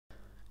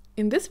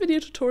In this video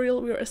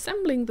tutorial we are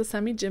assembling the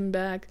Sami gym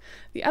bag.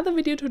 The other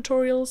video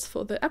tutorials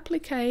for the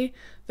applique,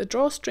 the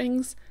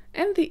drawstrings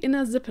and the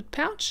inner zippered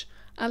pouch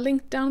are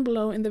linked down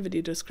below in the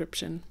video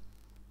description.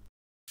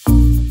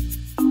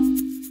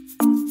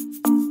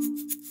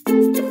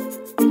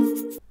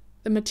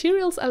 The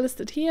materials are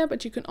listed here,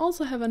 but you can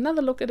also have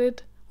another look at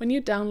it when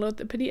you download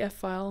the PDF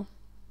file.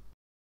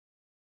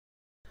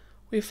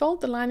 We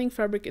fold the lining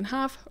fabric in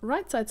half,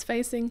 right sides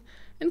facing,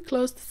 and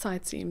close the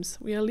side seams.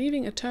 We are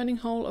leaving a turning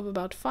hole of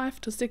about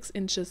 5 to 6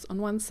 inches on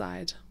one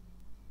side.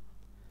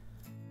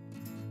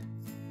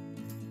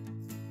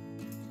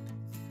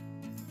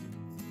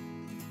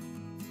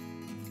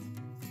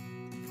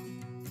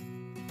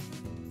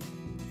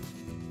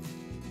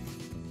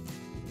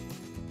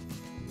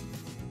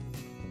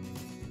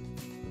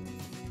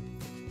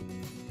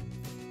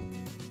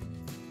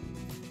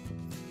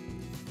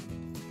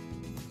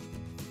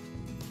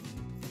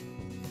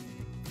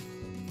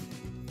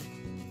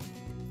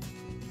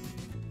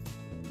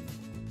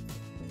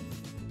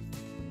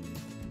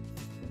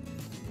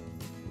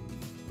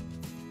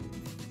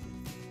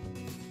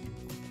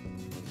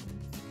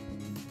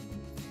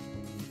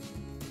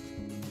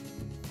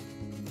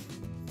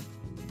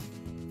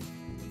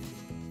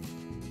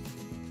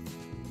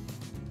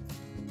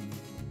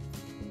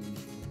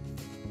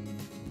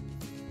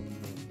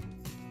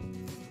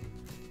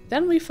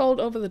 Then we fold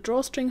over the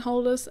drawstring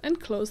holders and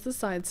close the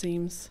side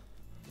seams.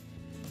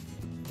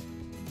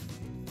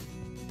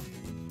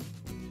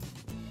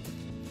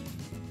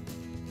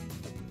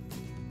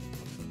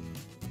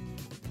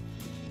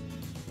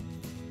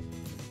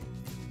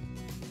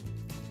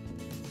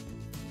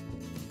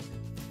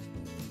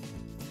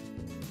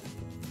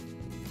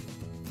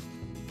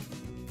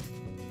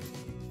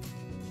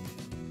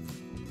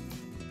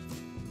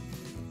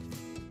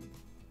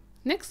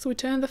 Next we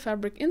turn the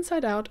fabric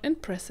inside out and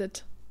press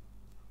it.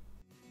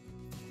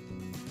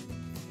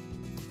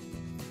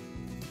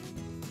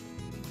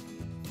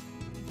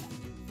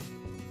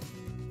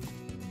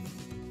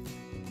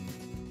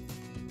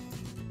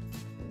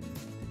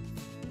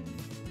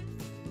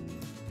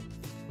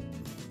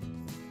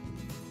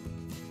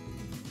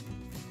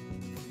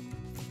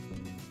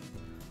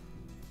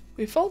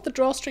 We fold the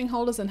drawstring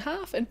holders in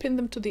half and pin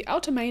them to the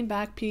outer main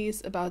bag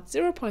piece about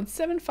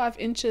 0.75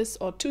 inches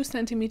or 2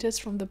 centimeters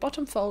from the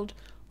bottom fold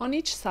on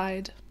each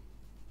side.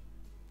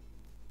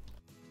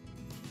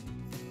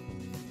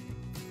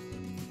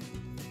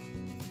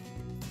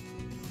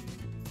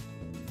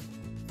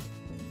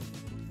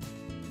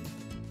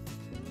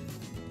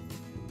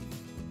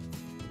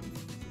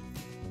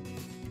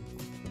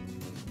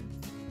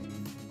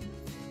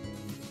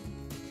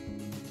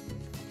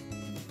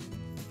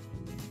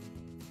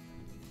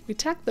 We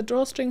tack the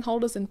drawstring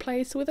holders in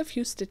place with a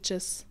few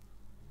stitches.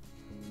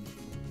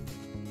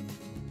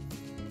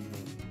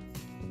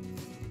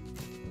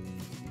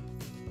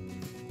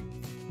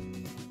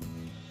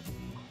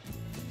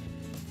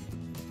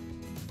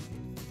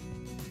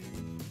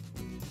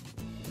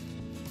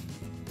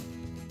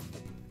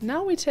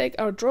 Now we take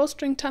our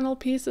drawstring tunnel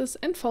pieces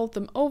and fold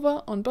them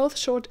over on both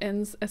short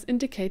ends as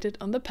indicated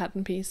on the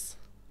pattern piece.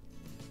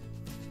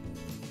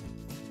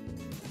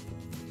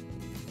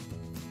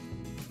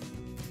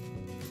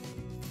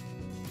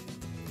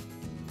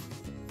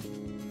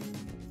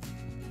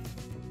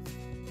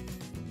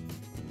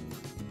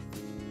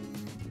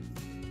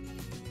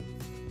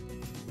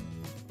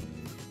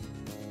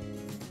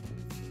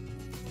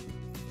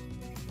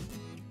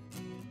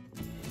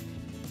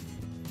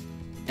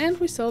 And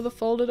we sew the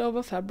folded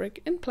over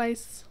fabric in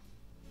place.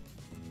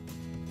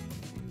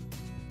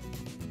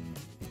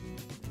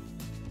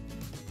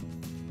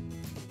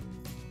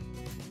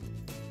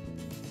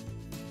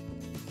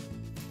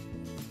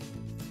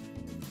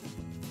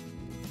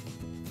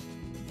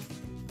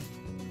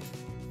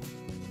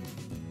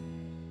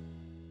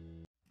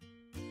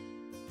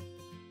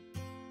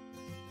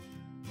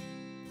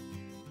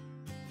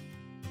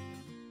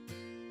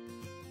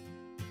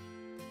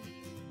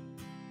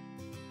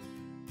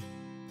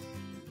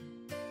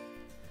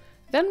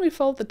 Then we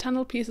fold the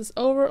tunnel pieces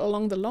over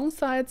along the long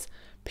sides,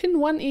 pin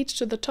one each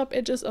to the top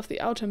edges of the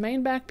outer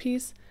main bag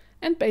piece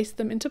and baste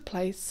them into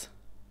place.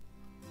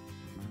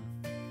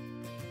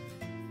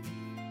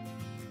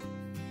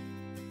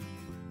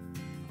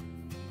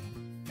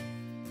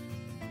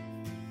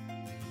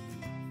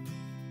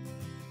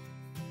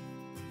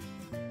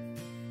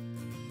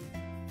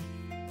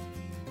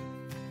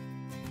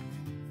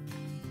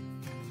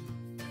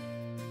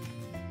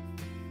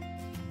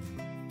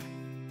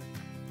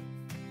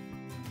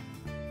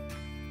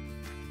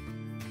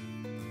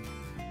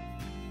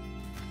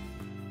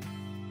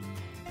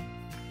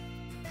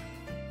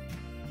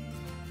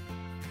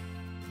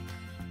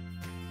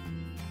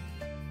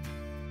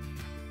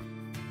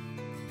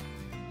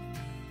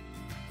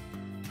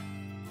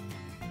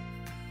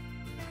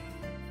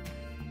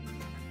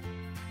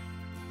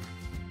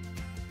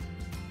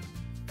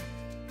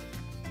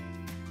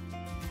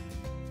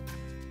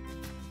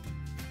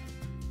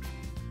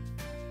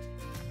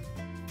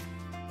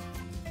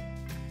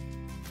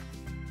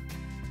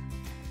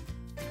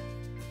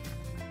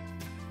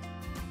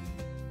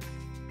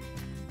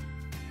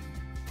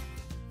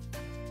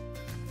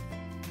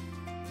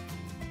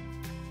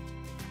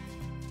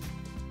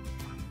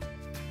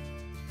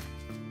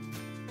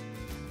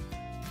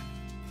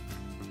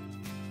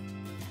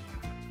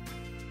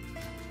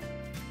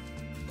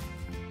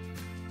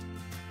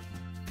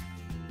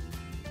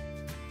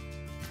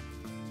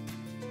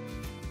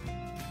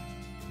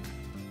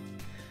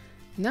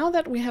 Now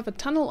that we have a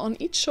tunnel on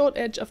each short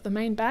edge of the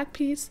main bag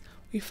piece,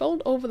 we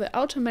fold over the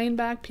outer main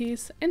bag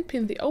piece and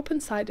pin the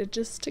open side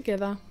edges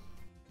together.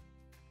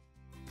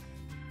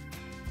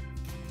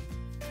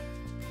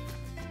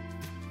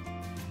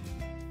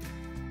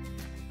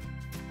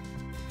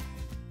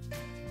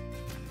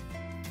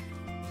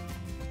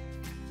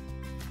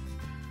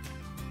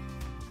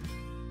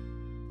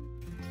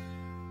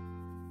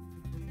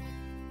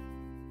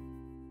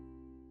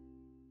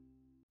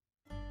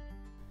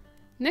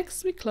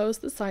 Next, we close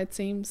the side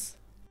seams.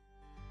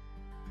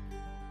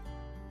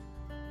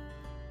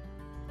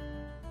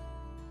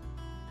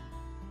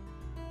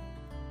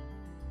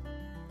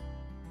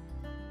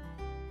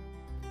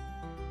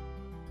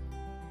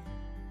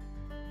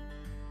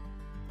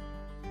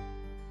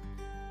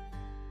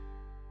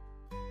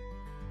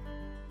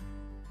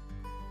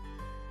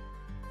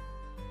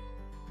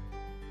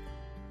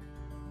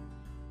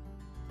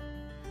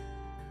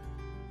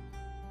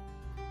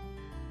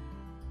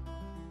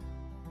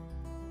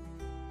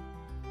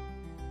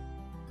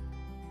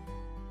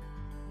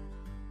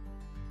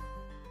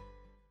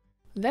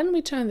 Then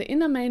we turn the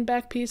inner main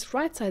bag piece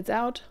right sides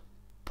out,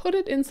 put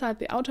it inside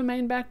the outer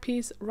main bag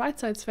piece right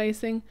sides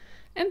facing,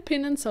 and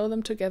pin and sew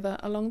them together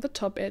along the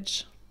top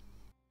edge.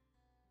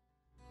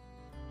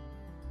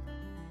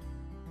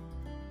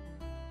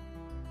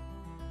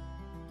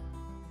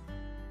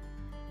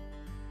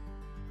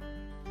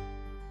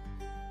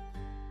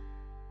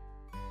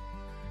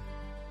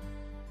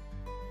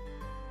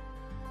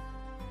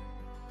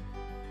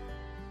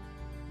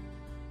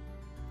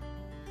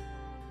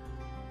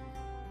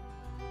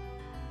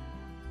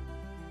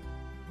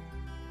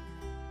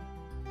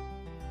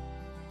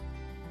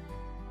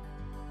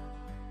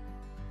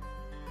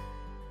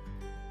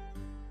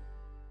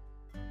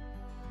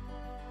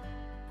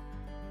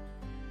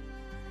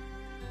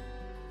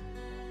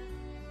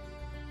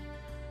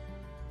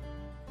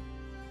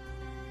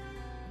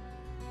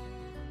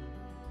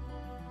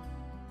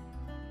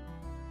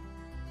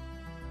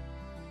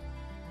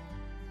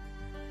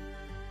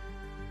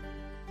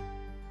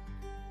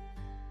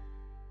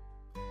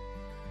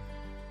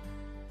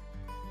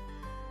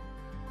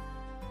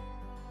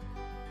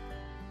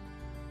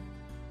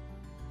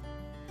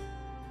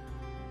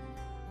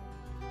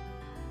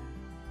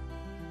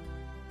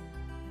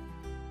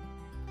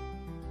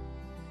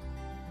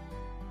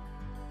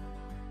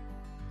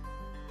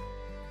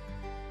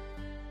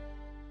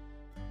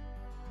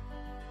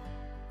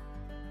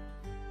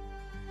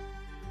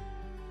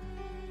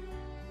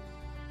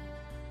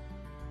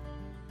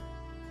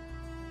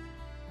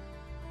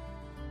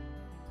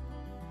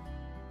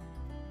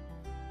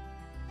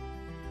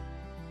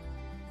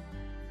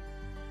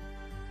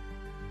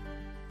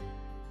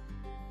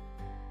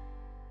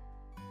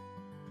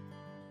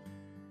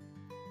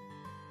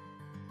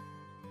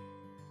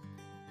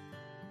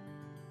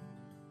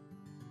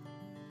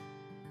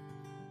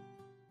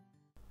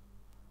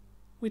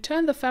 We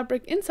turn the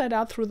fabric inside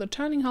out through the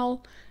turning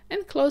hole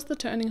and close the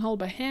turning hole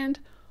by hand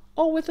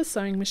or with a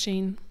sewing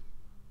machine.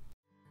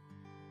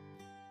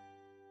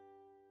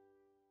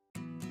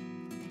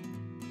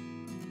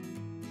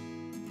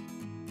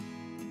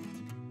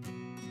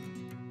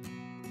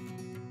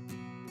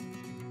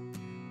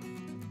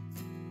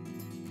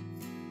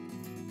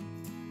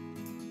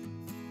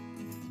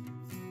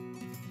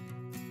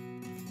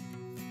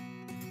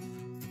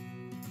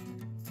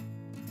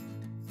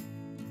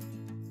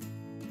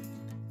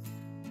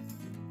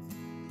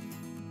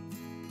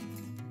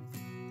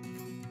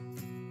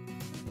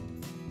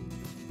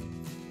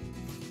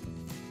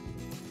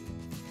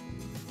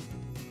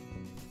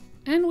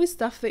 And we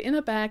stuff the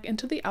inner bag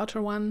into the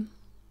outer one.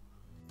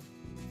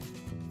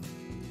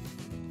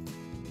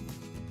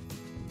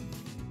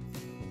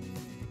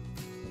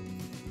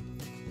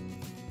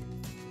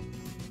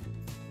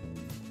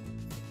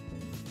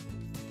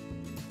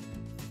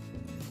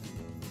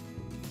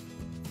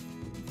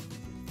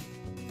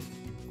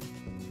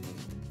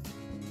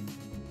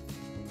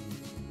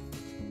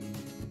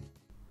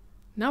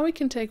 Now we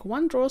can take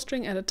one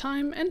drawstring at a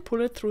time and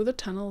pull it through the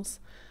tunnels.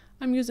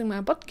 I'm using my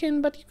bodkin,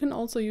 but you can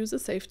also use a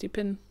safety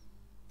pin.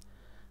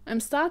 I'm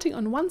starting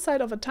on one side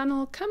of a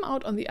tunnel, come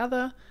out on the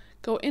other,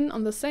 go in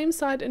on the same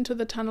side into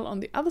the tunnel on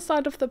the other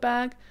side of the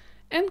bag,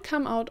 and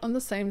come out on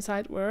the same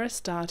side where I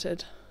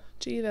started.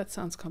 Gee, that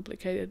sounds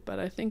complicated, but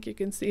I think you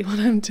can see what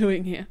I'm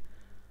doing here.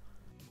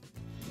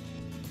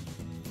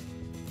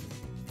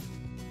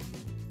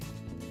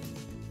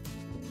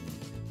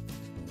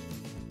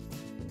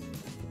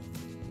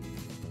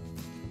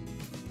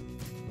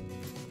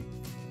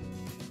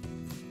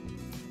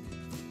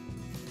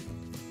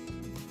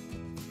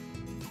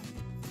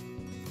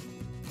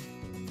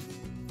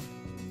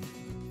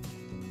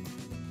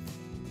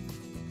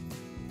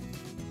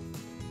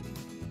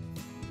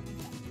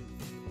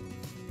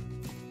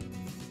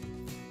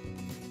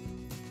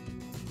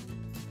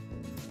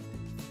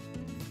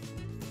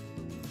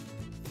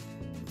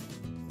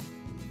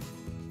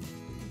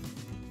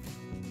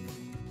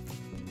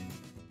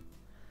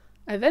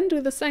 I then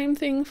do the same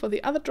thing for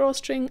the other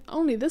drawstring,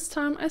 only this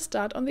time I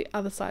start on the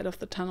other side of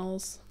the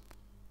tunnels.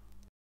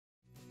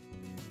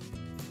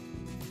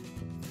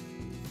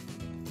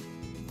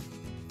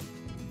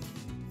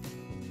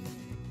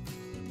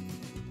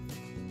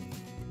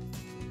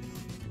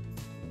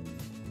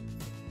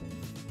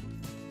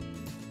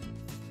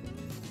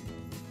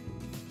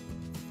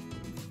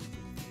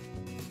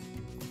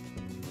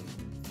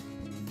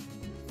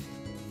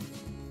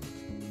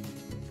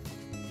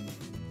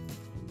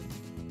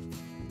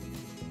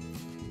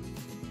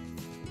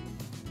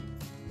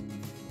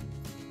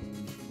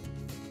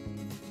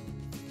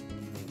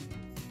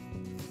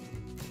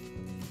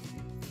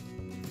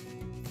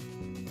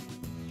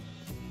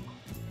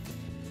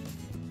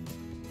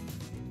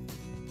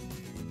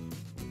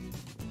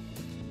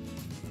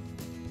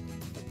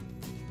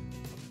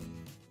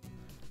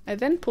 I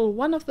then pull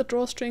one of the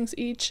drawstrings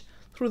each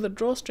through the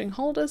drawstring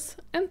holders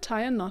and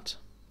tie a knot.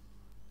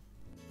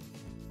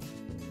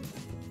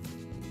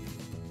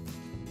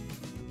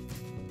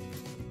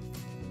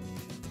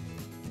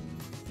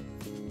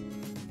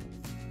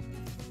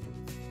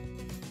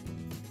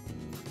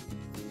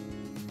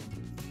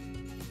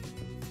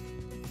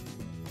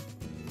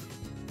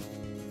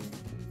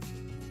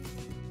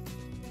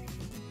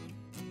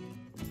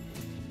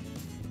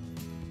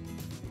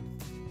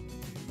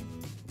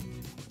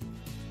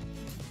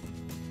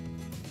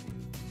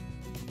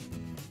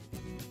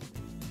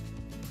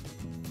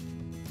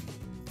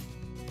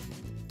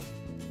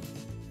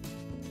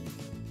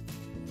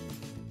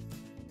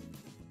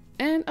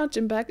 And our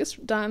gym bag is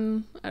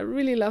done. I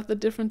really love the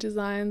different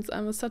designs.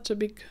 I'm such a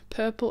big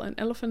purple and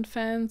elephant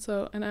fan,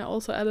 and I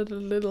also added a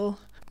little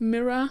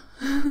mirror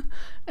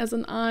as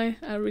an eye.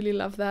 I really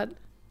love that.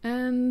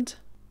 And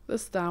the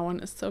star one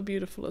is so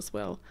beautiful as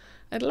well.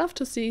 I'd love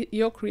to see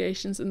your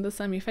creations in the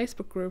Sami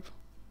Facebook group.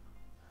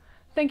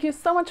 Thank you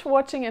so much for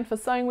watching and for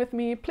sewing with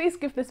me. Please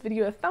give this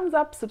video a thumbs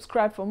up,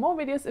 subscribe for more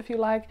videos if you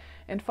like,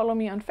 and follow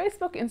me on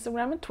Facebook,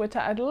 Instagram and Twitter.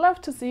 I'd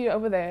love to see you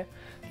over there.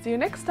 See you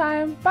next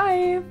time.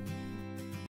 Bye!